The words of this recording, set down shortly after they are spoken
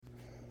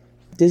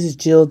This is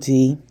Jill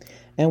D,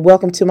 and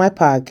welcome to my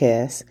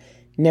podcast,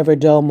 Never a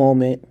Dull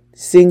Moment,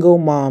 Single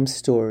Mom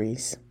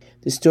Stories.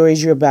 The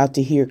stories you're about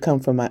to hear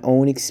come from my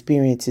own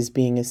experiences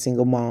being a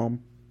single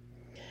mom.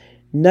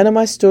 None of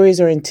my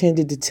stories are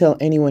intended to tell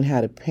anyone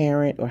how to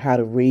parent or how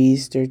to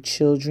raise their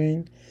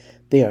children.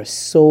 They are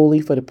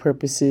solely for the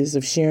purposes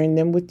of sharing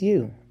them with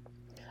you.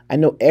 I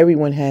know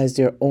everyone has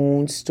their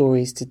own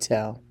stories to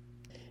tell.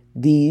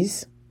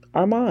 These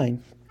are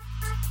mine.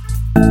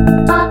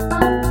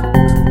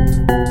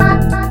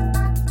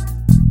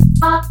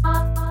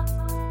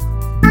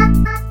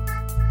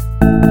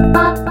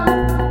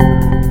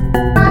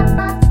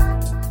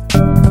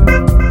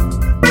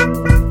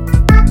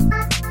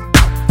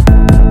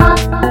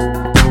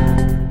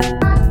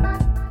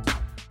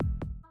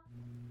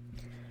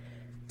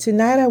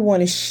 Tonight I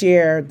want to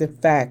share the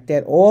fact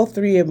that all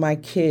three of my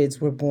kids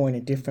were born a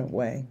different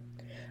way.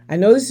 I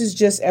know this is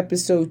just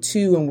episode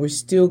 2 and we're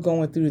still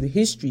going through the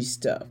history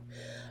stuff.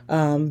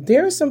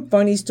 There are some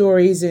funny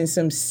stories and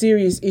some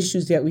serious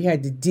issues that we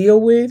had to deal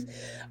with,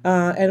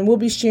 and we'll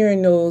be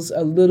sharing those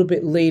a little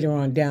bit later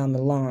on down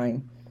the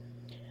line.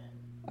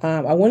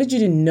 I wanted you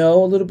to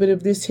know a little bit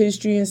of this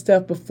history and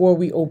stuff before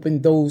we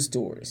open those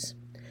doors.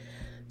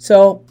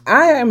 So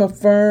I am a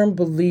firm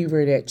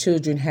believer that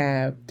children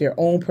have their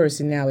own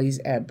personalities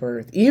at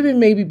birth, even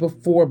maybe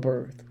before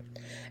birth.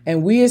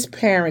 And we as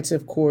parents,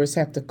 of course,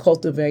 have to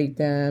cultivate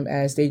them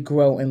as they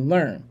grow and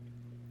learn.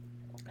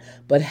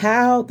 But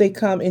how they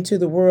come into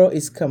the world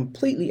is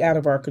completely out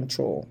of our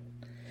control.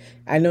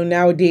 I know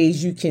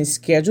nowadays you can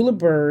schedule a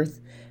birth,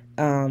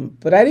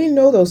 but I didn't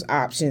know those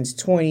options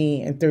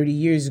 20 and 30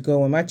 years ago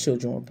when my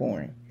children were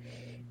born.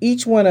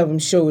 Each one of them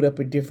showed up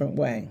a different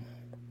way.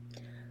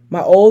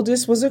 My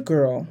oldest was a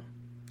girl.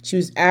 She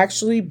was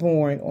actually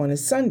born on a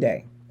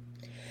Sunday.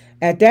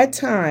 At that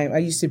time, I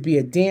used to be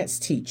a dance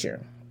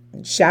teacher.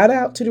 Shout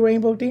out to the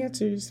Rainbow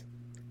Dancers,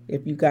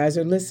 if you guys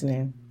are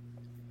listening.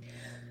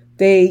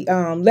 They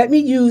let me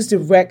use the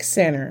rec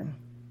center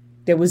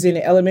that was in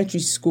the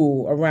elementary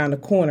school around the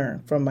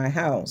corner from my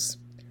house.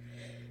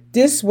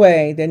 This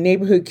way, the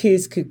neighborhood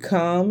kids could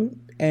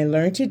come and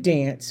learn to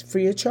dance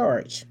free of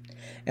charge.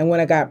 And when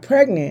I got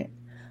pregnant,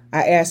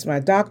 I asked my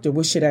doctor,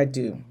 what should I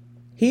do?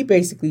 He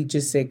basically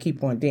just said,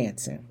 keep on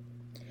dancing.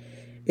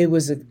 It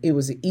was an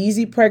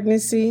easy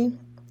pregnancy.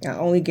 I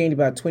only gained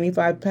about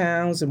 25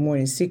 pounds. The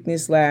morning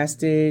sickness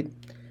lasted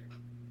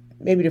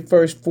maybe the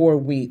first 4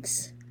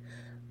 weeks.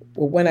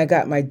 Well, when I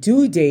got my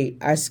due date,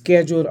 I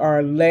scheduled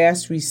our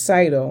last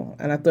recital,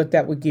 and I thought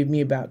that would give me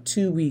about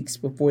 2 weeks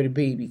before the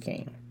baby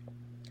came.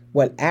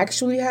 What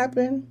actually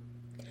happened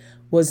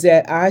was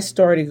that I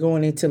started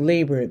going into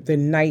labor the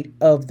night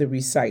of the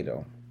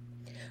recital.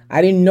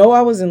 I didn't know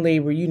I was in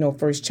labor,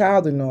 first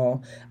child and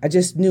all. I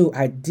just knew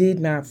I did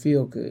not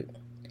feel good.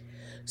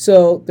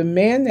 So the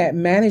man that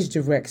managed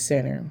the rec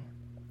center,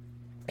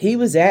 he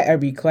was at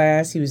every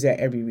class. He was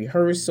at every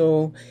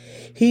rehearsal.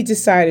 He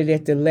decided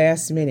at the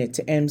last minute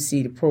to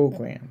MC the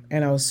program.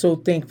 And I was so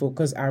thankful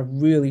because I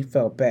really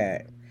felt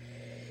bad.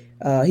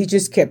 He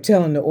just kept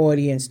telling the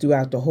audience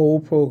throughout the whole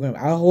program,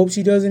 I hope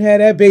she doesn't have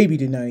that baby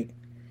tonight.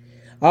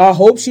 I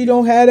hope she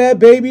don't have that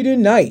baby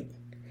tonight.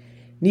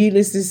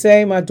 Needless to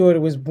say, my daughter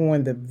was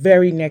born the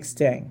very next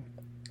day,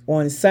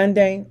 on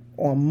Sunday,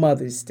 on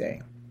Mother's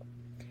Day.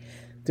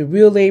 The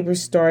real labor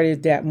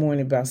started that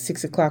morning about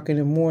 6 o'clock in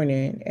the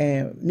morning,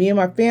 and me and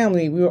my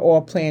family, we were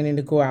all planning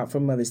to go out for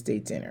Mother's Day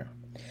dinner.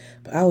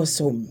 But I was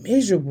so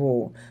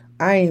miserable,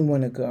 I didn't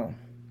want to go.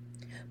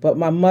 But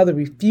my mother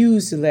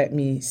refused to let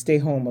me stay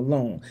home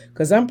alone,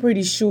 because I'm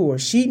pretty sure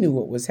she knew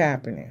what was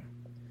happening.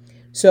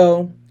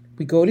 So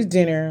we go to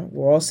dinner,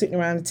 we're all sitting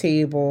around the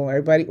table,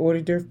 everybody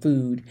ordered their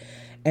food,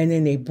 and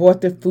then they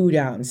brought the food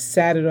out and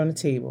sat it on the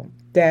table.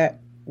 That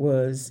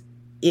was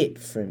it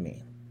for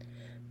me.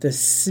 The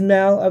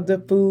smell of the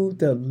food,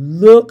 the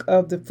look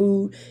of the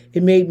food,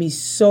 it made me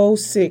so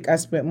sick. I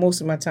spent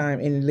most of my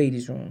time in the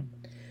ladies' room.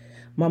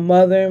 My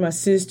mother, my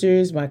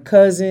sisters, my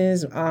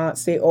cousins,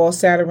 aunts, they all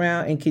sat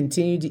around and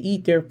continued to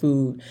eat their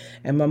food.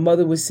 And my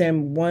mother would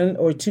send one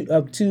or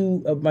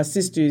two of my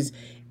sisters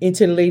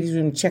into the ladies'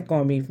 room to check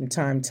on me from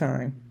time to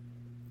time.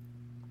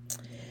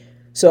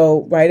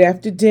 So right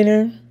after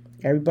dinner,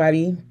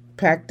 everybody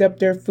packed up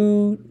their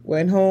food,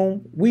 went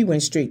home. We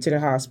went straight to the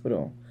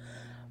hospital.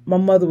 My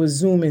mother was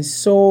zooming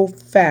so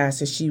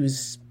fast as she was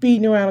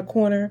speeding around a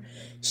corner.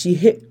 She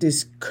hit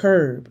this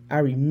curb. I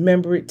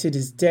remember it to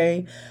this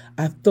day.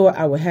 I thought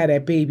I would have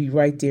that baby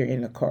right there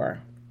in the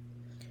car.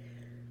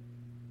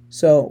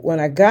 So when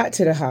I got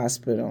to the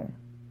hospital,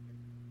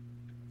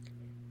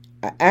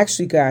 I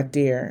actually got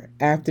there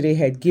after they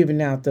had given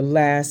out the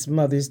last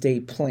Mother's Day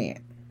plant.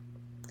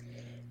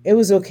 It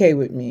was okay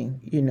with me,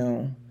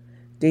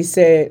 They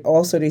said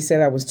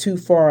I was too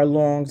far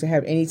along to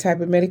have any type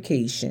of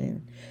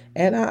medication.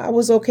 And I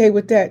was okay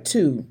with that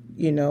too,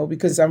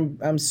 because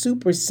I'm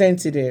super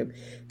sensitive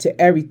to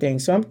everything.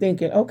 So I'm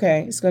thinking,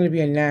 okay, it's going to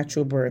be a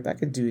natural birth. I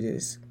could do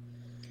this.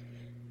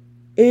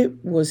 It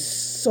was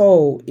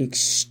so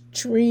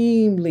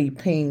extremely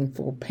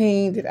painful,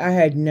 pain that I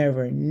had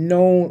never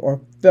known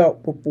or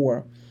felt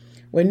before.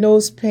 When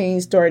those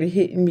pains started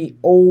hitting me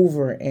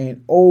over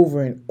and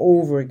over and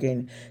over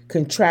again,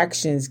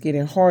 contractions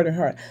getting harder and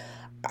harder,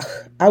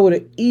 I would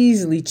have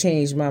easily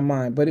changed my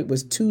mind, but it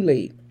was too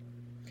late.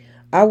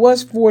 I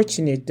was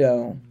fortunate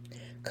though,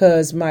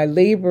 because my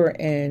labor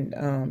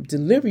and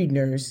delivery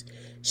nurse,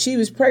 she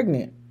was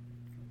pregnant.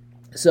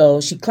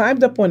 So she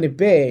climbed up on the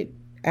bed,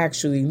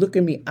 actually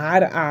looking me eye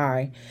to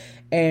eye,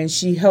 and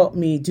she helped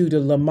me do the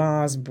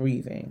Lamaze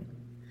breathing,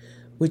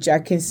 which I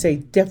can say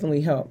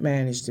definitely helped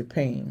manage the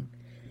pain.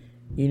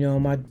 You know,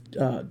 my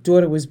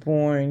daughter was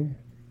born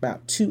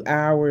about 2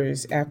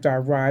 hours after I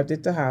arrived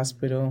at the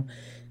hospital,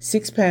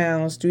 6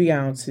 pounds, 3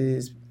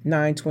 ounces,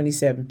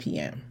 9:27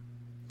 p.m.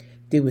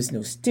 There was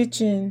no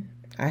stitching.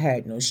 I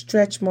had no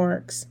stretch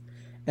marks,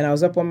 and I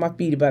was up on my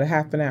feet about a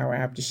half an hour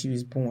after she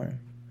was born.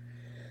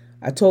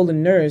 I told the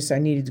nurse I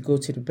needed to go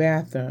to the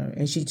bathroom,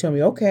 and she told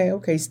me,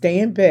 okay, stay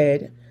in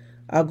bed.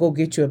 I'll go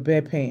get you a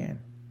bedpan.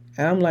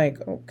 And I'm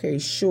like, okay,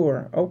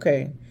 sure,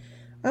 okay.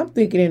 I'm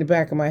thinking in the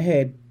back of my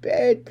head,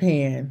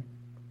 bedpan.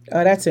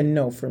 That's a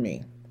no for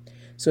me.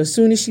 So as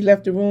soon as she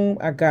left the room,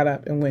 I got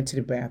up and went to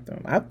the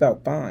bathroom. I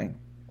felt fine.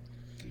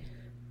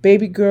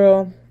 Baby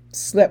girl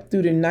slept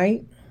through the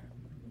night.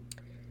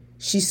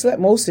 She slept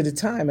most of the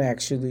time,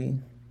 actually.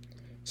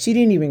 She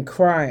didn't even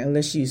cry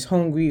unless she was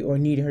hungry or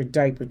needed her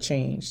diaper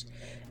changed.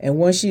 And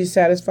once she was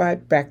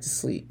satisfied, back to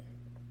sleep.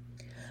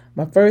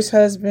 My first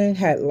husband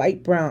had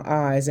light brown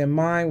eyes and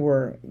mine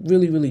were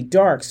really, really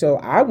dark. So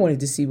I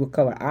wanted to see what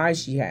color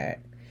eyes she had.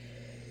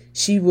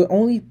 She would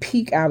only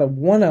peek out of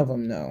one of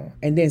them, though,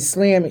 and then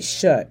slam it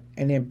shut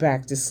and then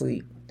back to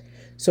sleep.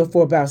 So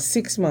for about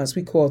 6 months,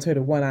 we called her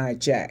the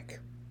one-eyed Jack.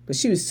 But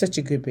she was such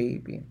a good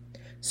baby.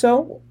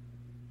 So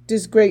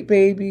this great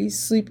baby,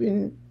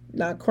 sleeping,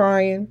 not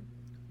crying.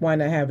 Why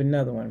not have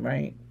another one,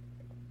 right?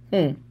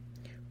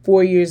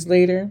 4 years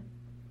later,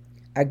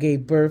 I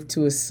gave birth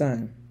to a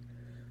son.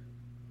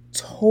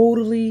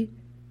 Totally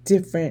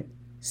different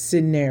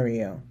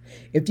scenario.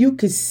 If you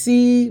could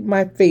see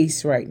my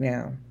face right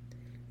now,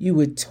 you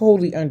would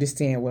totally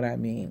understand what I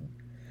mean.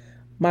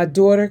 My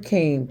daughter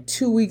came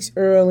 2 weeks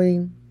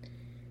early,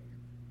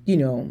 you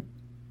know,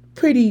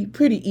 pretty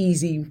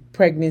easy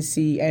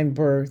pregnancy and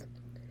birth.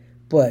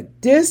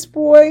 But this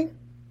boy,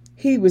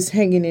 he was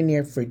hanging in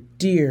there for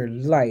dear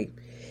life.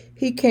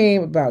 He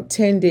came about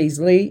 10 days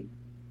late.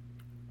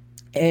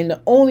 And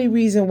the only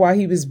reason why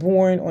he was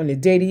born on the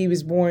day that he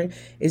was born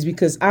is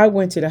because I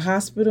went to the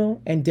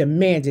hospital and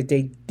demanded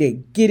they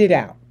get it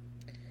out.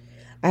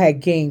 I had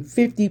gained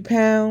 50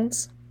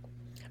 pounds.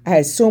 I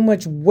had so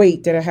much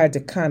weight that I had to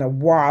kind of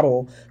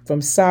waddle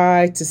from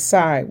side to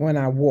side when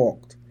I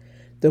walked.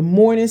 The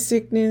morning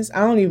sickness, I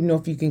don't even know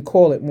if you can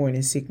call it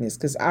morning sickness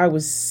because I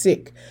was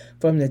sick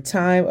from the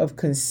time of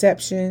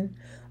conception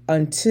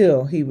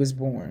until he was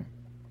born.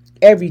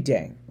 Every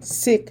day.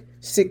 Sick.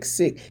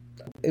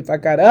 If I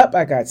got up,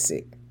 I got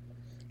sick.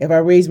 If I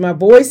raised my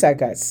voice, I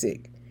got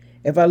sick.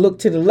 If I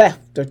looked to the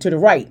left or to the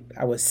right,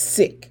 I was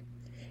sick.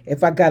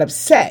 If I got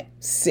upset,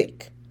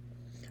 sick.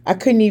 I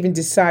couldn't even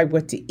decide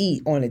what to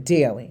eat on a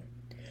daily.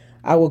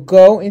 I would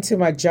go into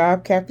my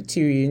job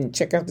cafeteria and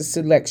check out the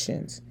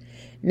selections.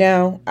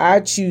 Now,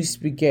 I choose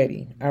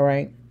spaghetti, all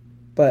right?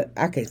 But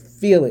I could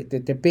feel it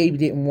that the baby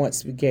didn't want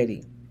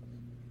spaghetti.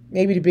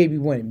 Maybe the baby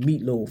wanted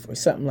meatloaf or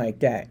something like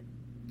that.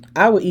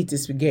 I would eat the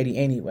spaghetti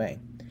anyway.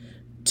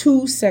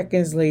 2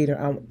 seconds later,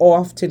 I'm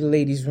off to the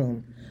ladies'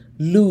 room,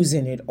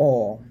 losing it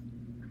all.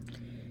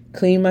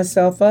 Clean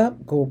myself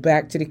up, go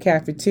back to the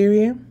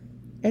cafeteria,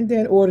 and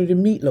then order the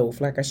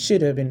meatloaf like I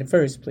should have in the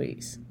first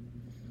place.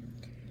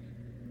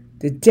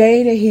 The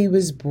day that he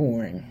was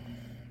born,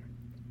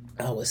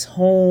 I was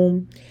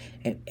home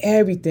and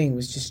everything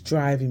was just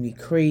driving me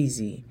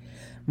crazy.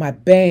 My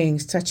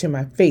bangs touching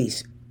my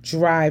face,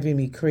 driving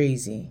me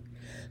crazy.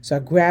 So I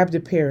grabbed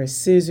a pair of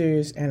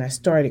scissors and I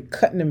started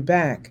cutting them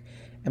back.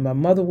 And my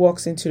mother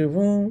walks into the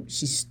room.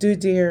 She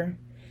stood there.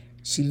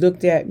 She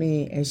looked at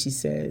me and she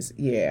says,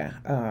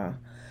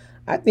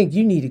 I think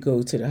you need to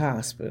go to the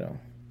hospital.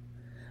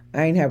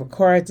 I didn't have a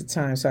car at the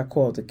time, so I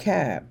called a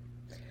cab.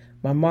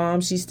 My mom,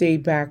 she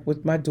stayed back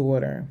with my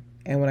daughter.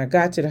 And when I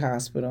got to the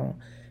hospital,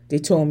 they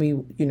told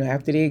me,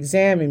 after they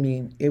examined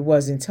me, it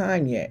wasn't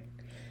time yet.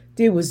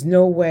 There was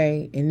no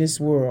way in this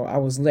world I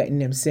was letting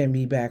them send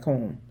me back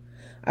home.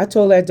 I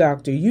told that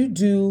doctor, you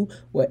do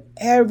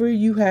whatever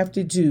you have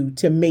to do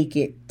to make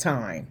it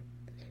time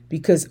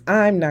because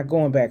I'm not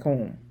going back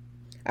home.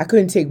 I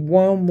couldn't take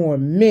one more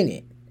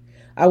minute.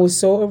 I was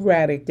so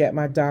erratic that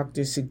my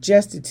doctor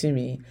suggested to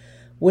me,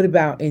 what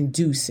about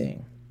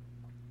inducing?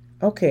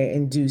 Okay,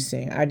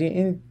 inducing. I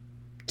didn't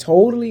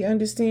totally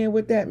understand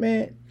what that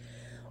meant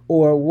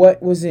or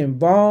what was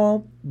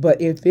involved, but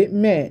if it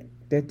meant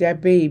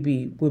that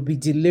baby would be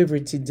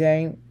delivered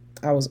today,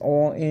 I was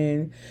all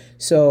in.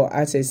 So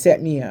I said,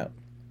 set me up.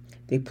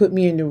 They put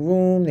me in the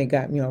room. They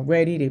got me all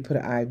ready. They put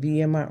an IV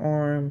in my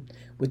arm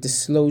with the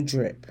slow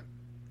drip.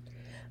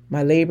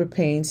 My labor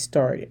pains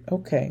started.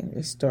 Okay,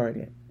 it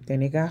started.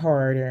 Then it got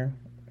harder.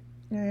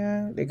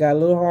 Yeah, they got a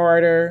little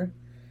harder.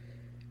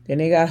 Then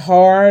they got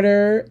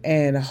harder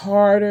and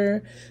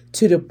harder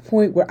to the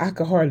point where I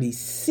could hardly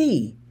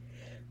see.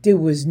 There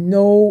was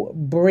no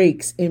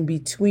breaks in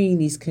between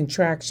these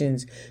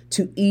contractions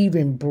to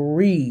even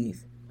breathe.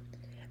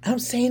 I'm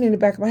saying in the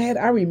back of my head,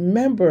 I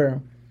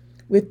remember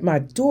with my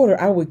daughter,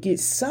 I would get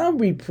some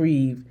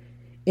reprieve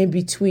in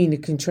between the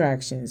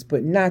contractions,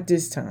 but not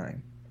this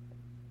time.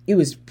 It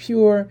was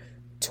pure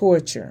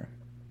torture.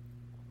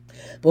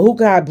 But who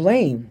could I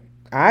blame?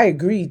 I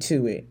agreed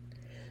to it.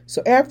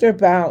 So after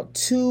about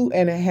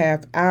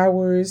 2.5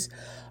 hours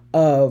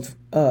of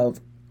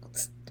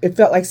it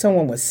felt like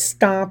someone was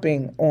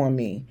stomping on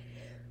me.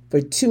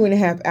 For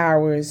 2.5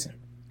 hours,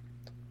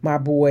 my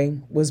boy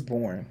was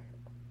born.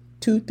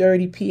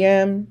 2:30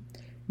 p.m.,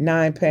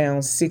 9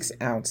 pounds, 6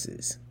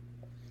 ounces.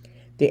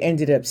 They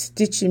ended up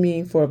stitching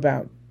me for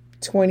about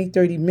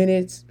 20-30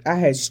 minutes. I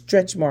had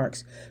stretch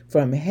marks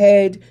from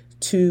head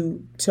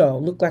to toe.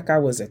 Looked like I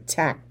was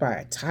attacked by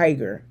a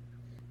tiger.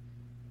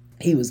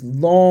 He was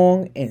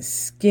long and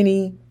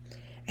skinny.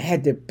 I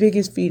had the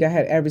biggest feet I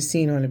had ever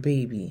seen on a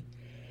baby.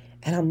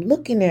 And I'm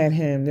looking at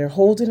him. They're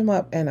holding him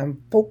up, and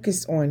I'm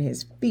focused on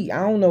his feet. I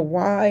don't know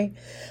why,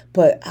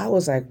 but I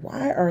was like,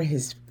 why are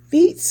his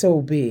feet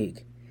so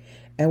big?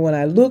 And when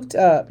I looked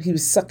up, he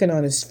was sucking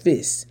on his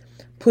fists,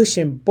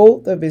 pushing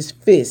both of his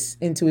fists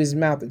into his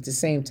mouth at the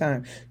same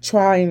time,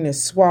 trying to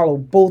swallow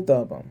both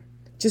of them.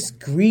 Just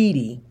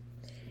greedy.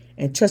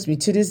 And trust me,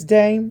 to this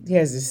day, he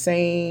has the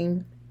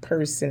same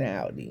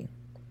personality.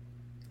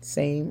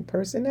 Same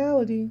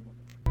personality.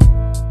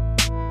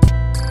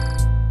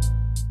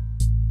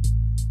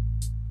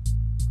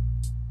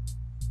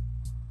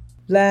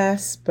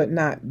 Last but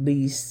not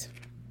least,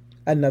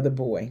 another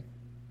boy.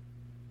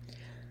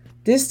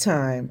 This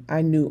time,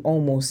 I knew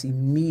almost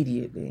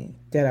immediately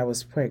that I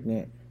was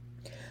pregnant.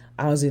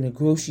 I was in a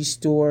grocery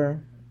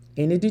store,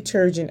 in the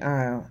detergent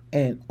aisle,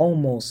 and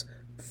almost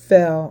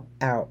fell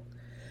out.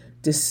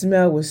 The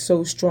smell was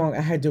so strong,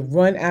 I had to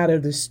run out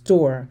of the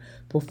store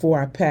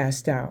before I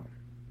passed out.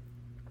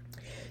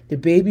 The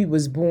baby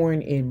was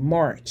born in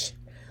March,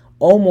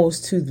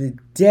 almost to the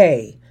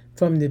day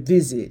from the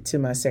visit to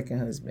my second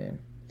husband.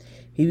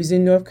 He was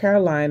in North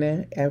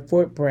Carolina at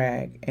Fort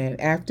Bragg, and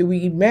after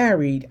we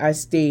married, I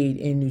stayed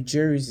in New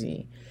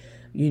Jersey.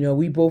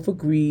 We both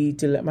agreed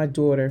to let my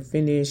daughter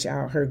finish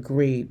out her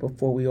grade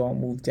before we all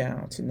moved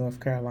down to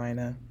North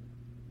Carolina.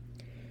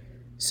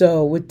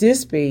 So with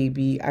this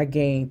baby, I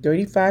gained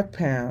 35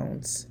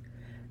 pounds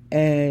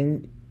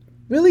and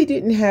really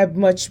didn't have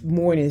much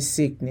morning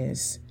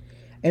sickness.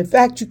 In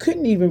fact, you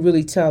couldn't even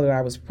really tell that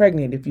I was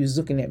pregnant if you was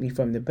looking at me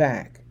from the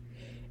back.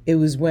 It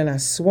was when I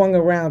swung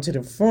around to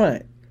the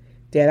front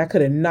that I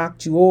could have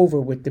knocked you over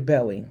with the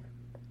belly.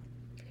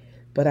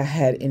 But I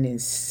had an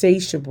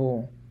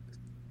insatiable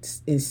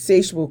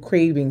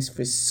cravings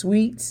for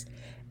sweets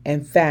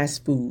and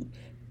fast food,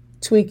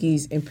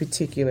 Twinkies in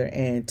particular,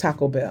 and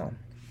Taco Bell.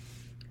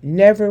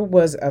 Never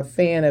was a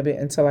fan of it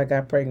until I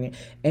got pregnant.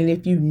 And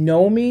if you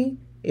know me,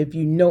 if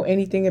you know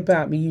anything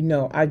about me, you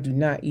know I do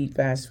not eat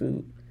fast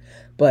food.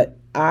 But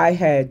I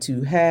had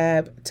to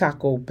have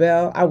Taco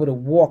Bell. I would have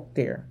walked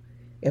there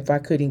if I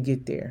couldn't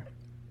get there.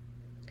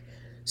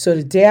 So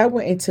the day I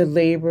went into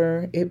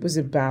labor, it was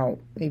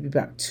maybe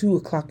about 2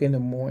 o'clock in the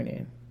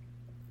morning.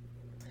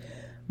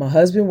 My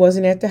husband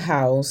wasn't at the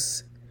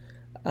house.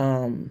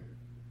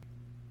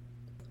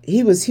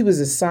 He was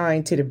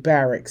assigned to the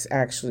barracks,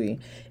 actually.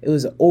 It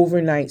was an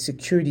overnight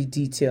security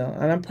detail.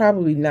 And I'm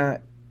probably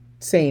not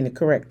saying the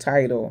correct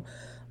title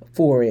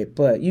for it,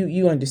 but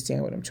you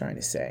understand what I'm trying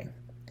to say.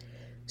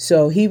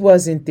 So he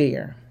wasn't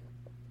there.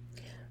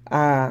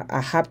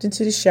 I hopped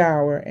into the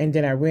shower, and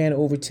then I ran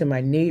over to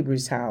my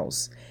neighbor's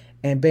house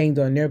and banged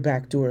on their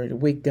back door to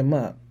wake them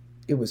up.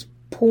 It was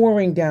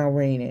pouring down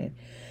raining,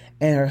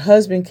 and her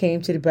husband came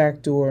to the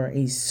back door.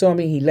 He saw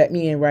me. He let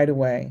me in right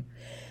away,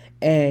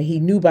 and he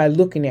knew by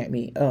looking at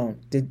me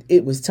that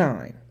it was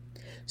time.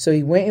 So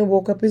he went and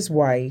woke up his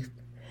wife,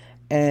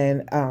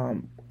 and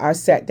I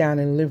sat down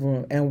in the living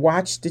room and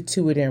watched the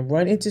two of them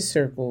run into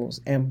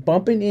circles and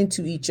bumping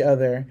into each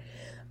other,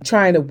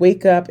 trying to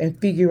wake up and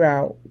figure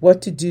out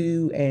what to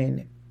do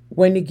and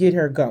when to get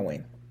her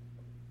going.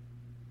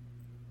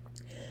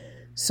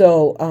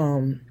 So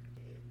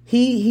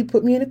he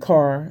put me in a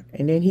car,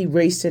 and then he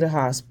raced to the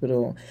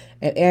hospital.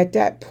 And at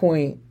that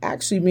point,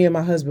 actually, me and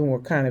my husband were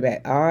kind of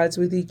at odds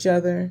with each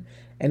other,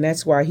 and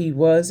that's why he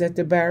was at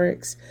the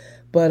barracks.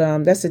 But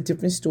that's a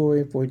different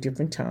story for a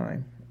different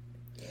time.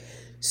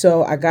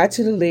 So I got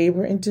to the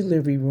labor and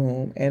delivery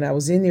room, and I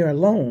was in there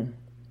alone.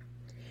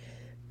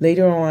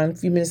 Later on, a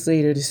few minutes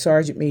later, the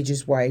sergeant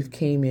major's wife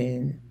came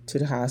in to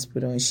the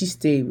hospital, and she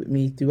stayed with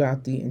me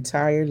throughout the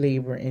entire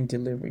labor and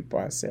delivery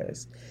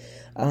process.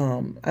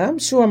 I'm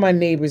sure my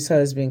neighbor's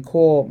husband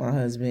called my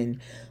husband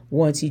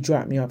once he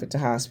dropped me off at the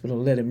hospital,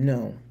 let him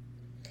know.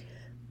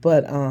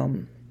 But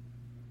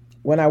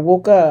when I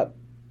woke up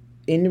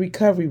in the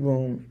recovery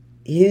room,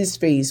 his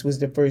face was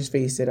the first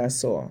face that I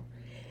saw.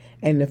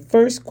 And the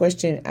first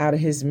question out of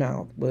his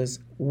mouth was,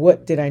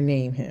 what did I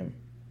name him?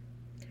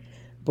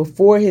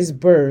 Before his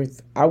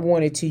birth, I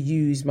wanted to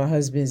use my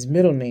husband's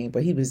middle name,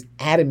 but he was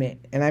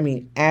adamant, and I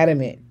mean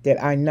adamant,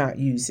 that I not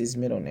use his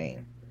middle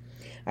name.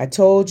 I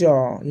told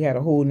y'all he had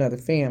a whole nother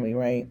family,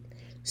 right?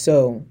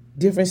 So,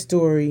 different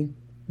story,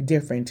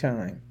 different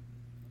time.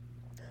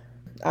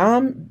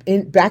 I'm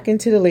back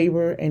into the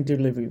labor and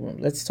delivery room.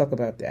 Let's talk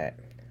about that.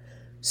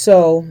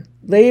 So,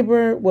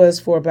 labor was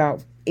for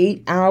about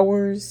 8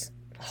 hours,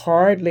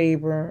 hard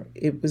labor.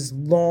 It was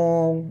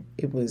long.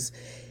 It was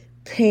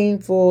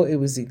painful. It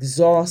was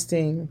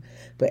exhausting.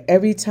 But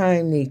every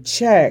time they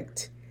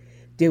checked,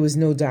 there was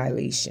no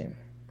dilation.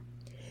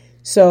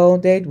 So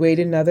they'd wait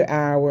another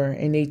hour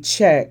and they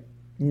check,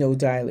 no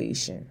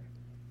dilation.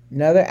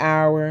 Another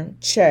hour,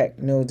 check,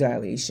 no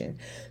dilation.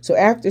 So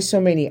after so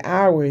many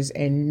hours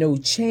and no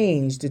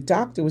change, the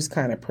doctor was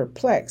kind of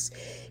perplexed.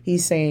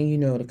 He's saying,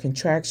 the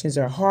contractions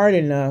are hard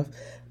enough,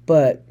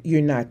 but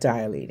you're not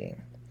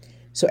dilating.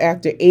 So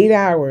after 8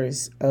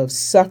 hours of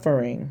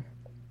suffering,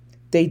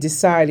 they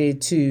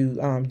decided to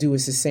do a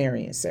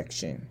cesarean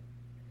section.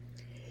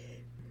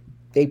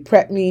 They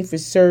prepped me for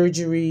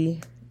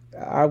surgery.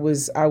 I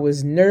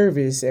was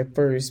nervous at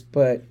first,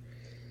 but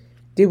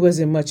there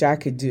wasn't much I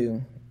could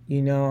do.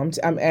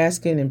 I'm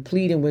asking and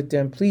pleading with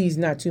them, please,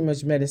 not too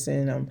much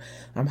medicine.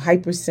 I'm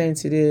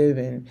hypersensitive,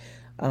 and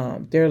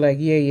they're like,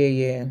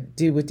 yeah,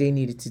 did what they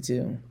needed to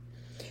do.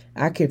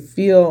 I could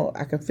feel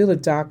a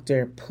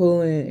doctor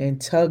pulling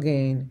and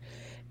tugging,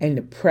 and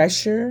the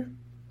pressure,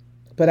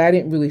 but I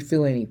didn't really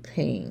feel any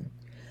pain.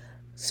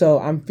 So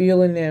I'm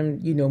feeling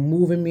them,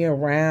 moving me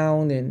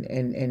around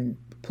and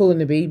pulling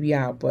the baby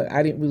out, but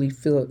I didn't really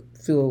feel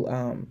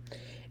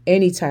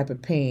any type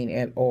of pain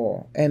at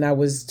all. And I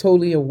was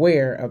totally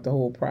aware of the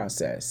whole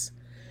process.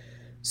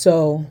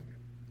 So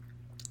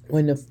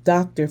when the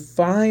doctor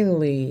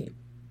finally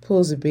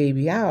pulls the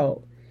baby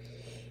out,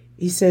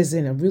 he says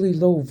in a really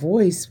low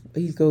voice,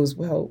 he goes,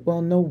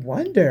 well, no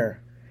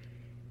wonder.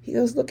 He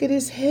goes, look at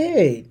his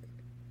head.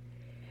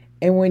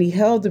 And when he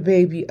held the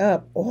baby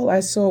up, all I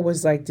saw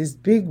was like this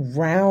big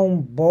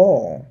round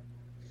ball.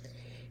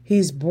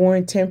 He's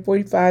born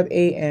 10:45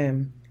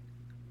 a.m.,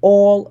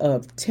 all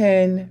of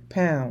 10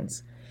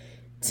 pounds.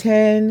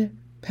 10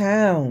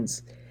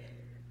 pounds.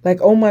 Like,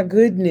 oh my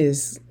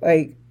goodness.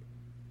 Like,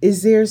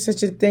 is there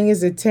such a thing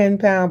as a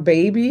 10-pound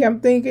baby?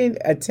 I'm thinking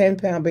a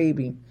 10-pound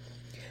baby.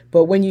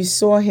 But when you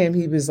saw him,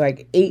 he was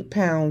like 8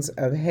 pounds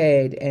of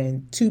head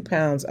and 2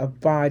 pounds of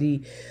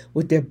body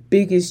with the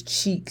biggest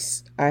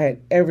cheeks I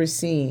had ever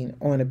seen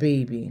on a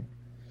baby.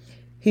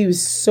 He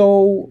was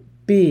so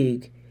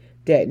big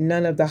that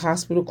none of the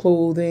hospital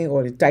clothing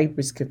or the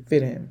diapers could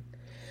fit him.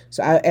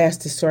 So I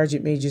asked the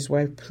sergeant major's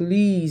wife,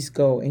 please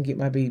go and get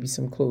my baby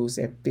some clothes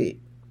that fit.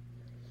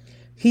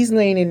 He's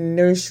laying in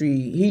the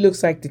nursery. He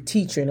looks like the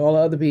teacher, and all the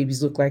other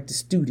babies look like the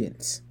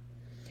students.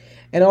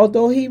 And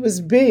although he was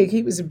a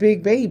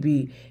big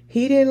baby,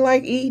 he didn't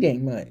like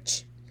eating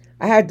much.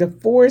 I had to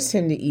force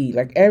him to eat.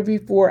 Like every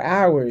 4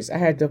 hours, I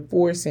had to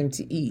force him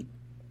to eat.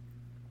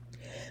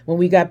 When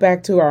we got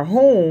back to our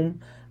home,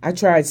 I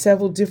tried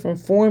several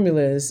different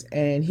formulas,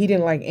 and he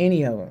didn't like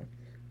any of them.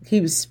 He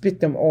would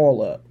spit them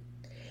all up.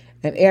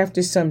 And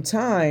after some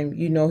time,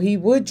 he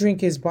would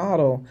drink his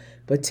bottle,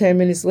 but 10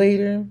 minutes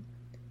later,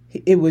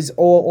 it was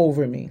all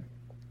over me.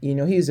 He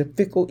was a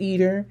fickle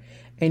eater,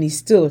 and he's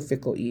still a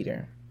fickle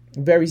eater.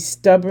 Very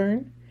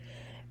stubborn.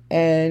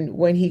 And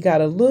when he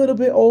got a little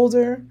bit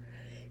older,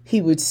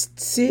 he would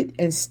sit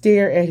and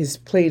stare at his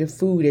plate of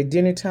food at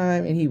dinner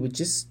time, and he would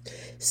just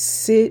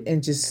sit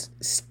and just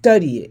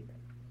study it.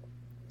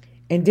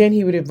 And then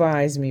he would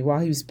advise me while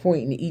he was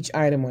pointing to each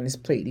item on his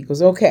plate. He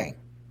goes, okay,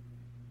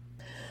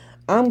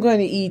 I'm going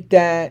to eat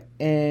that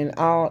and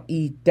I'll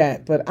eat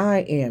that, but I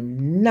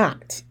am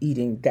not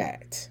eating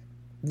that.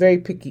 Very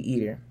picky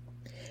eater.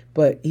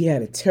 But he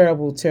had a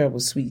terrible, terrible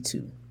sweet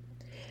tooth.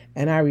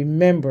 And I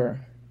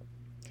remember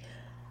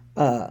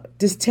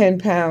this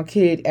 10-pound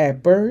kid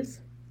at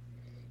birth,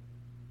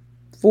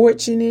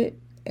 fortunate,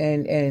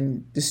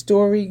 and the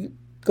story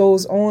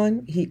goes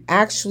on, he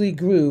actually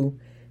grew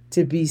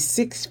to be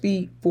 6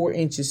 feet 4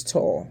 inches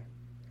tall.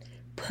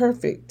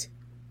 Perfect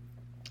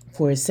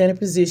for a center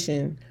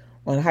position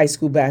on a high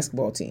school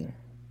basketball team.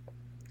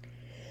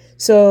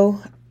 So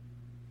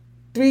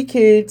 3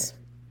 kids,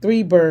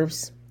 3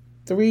 births,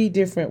 3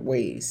 different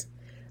ways.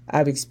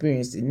 I've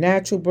experienced a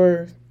natural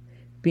birth,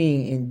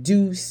 being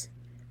induced,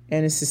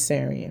 and a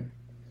cesarean.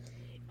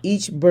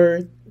 Each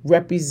birth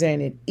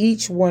represented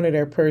each one of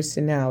their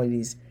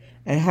personalities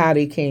and how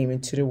they came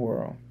into the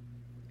world.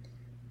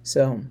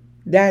 So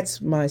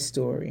that's my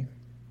story.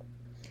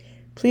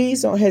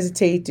 Please don't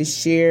hesitate to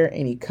share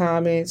any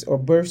comments or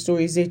birth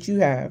stories that you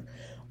have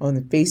on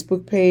the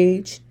Facebook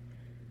page,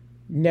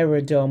 Never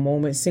a Dull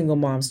Moment Single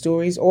Mom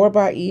Stories, or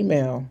by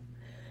email,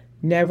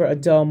 Never a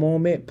Dull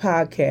Moment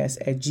podcast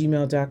at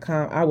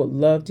gmail.com. I would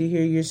love to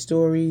hear your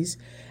stories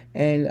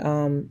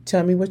and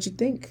tell me what you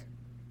think.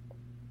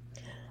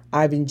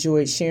 I've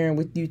enjoyed sharing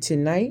with you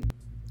tonight.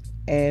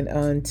 And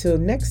until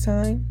next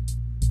time,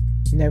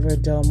 never a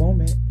dull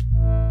moment.